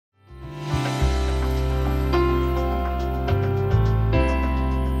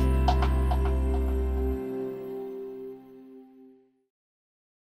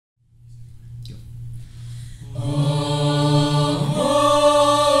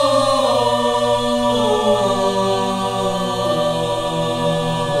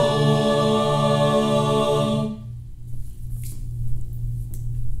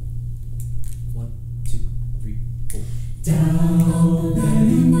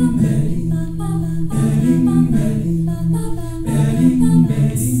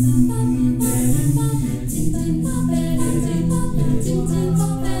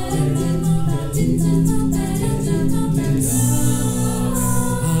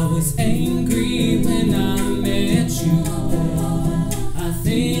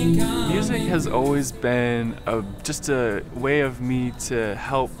always been just a way of me to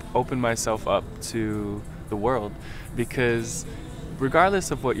help open myself up to the world, because regardless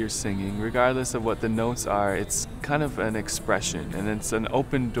of what you're singing, regardless of what the notes are, it's kind of an expression, and it's an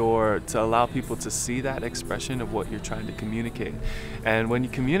open door to allow people to see that expression of what you're trying to communicate. And when you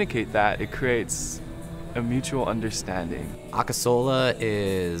communicate that, it creates a mutual understanding. Acasola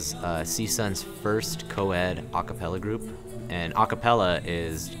is CSUN's first co-ed a cappella group, and a cappella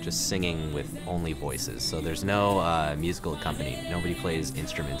is just singing with only voices. So there's no musical accompaniment. Nobody plays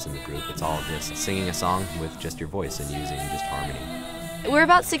instruments in the group. It's all just singing a song with just your voice and using just harmony. We're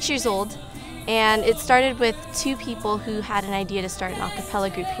about 6 years old, and it started with two people who had an idea to start an a cappella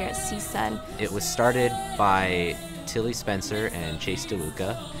group here at CSUN. It was started by Tilly Spencer and Chase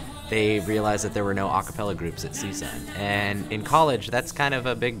DeLuca. They realized that there were no a cappella groups at CSUN, and in college that's kind of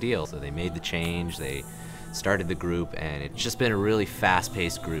a big deal. So they made the change, they started the group, and it's just been a really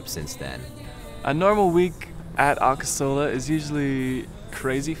fast-paced group since then. A normal week at Acasola is usually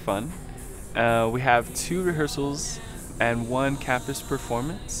crazy fun. We have 2 rehearsals and 1 campus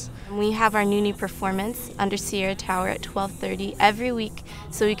performance. We have our new performance under Sierra Tower at 12:30 every week,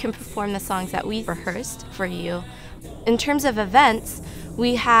 so we can perform the songs that we rehearsed for you. In terms of events,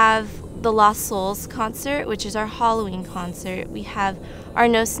 we have the Lost Souls concert, which is our Halloween concert. We have our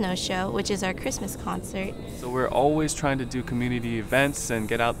No Snow Show, which is our Christmas concert. So we're always trying to do community events and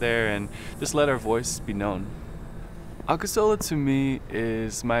get out there and just let our voice be known. Acasola to me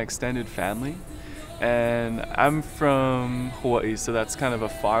is my extended family, and I'm from Hawaii, so that's kind of a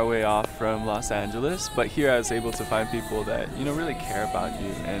far way off from Los Angeles, but here I was able to find people that really care about you,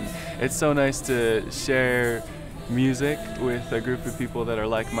 and it's so nice to share music with a group of people that are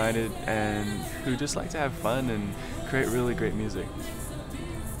like-minded and who just like to have fun and create really great music.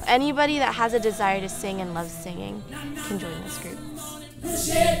 Anybody that has a desire to sing and loves singing can join this group.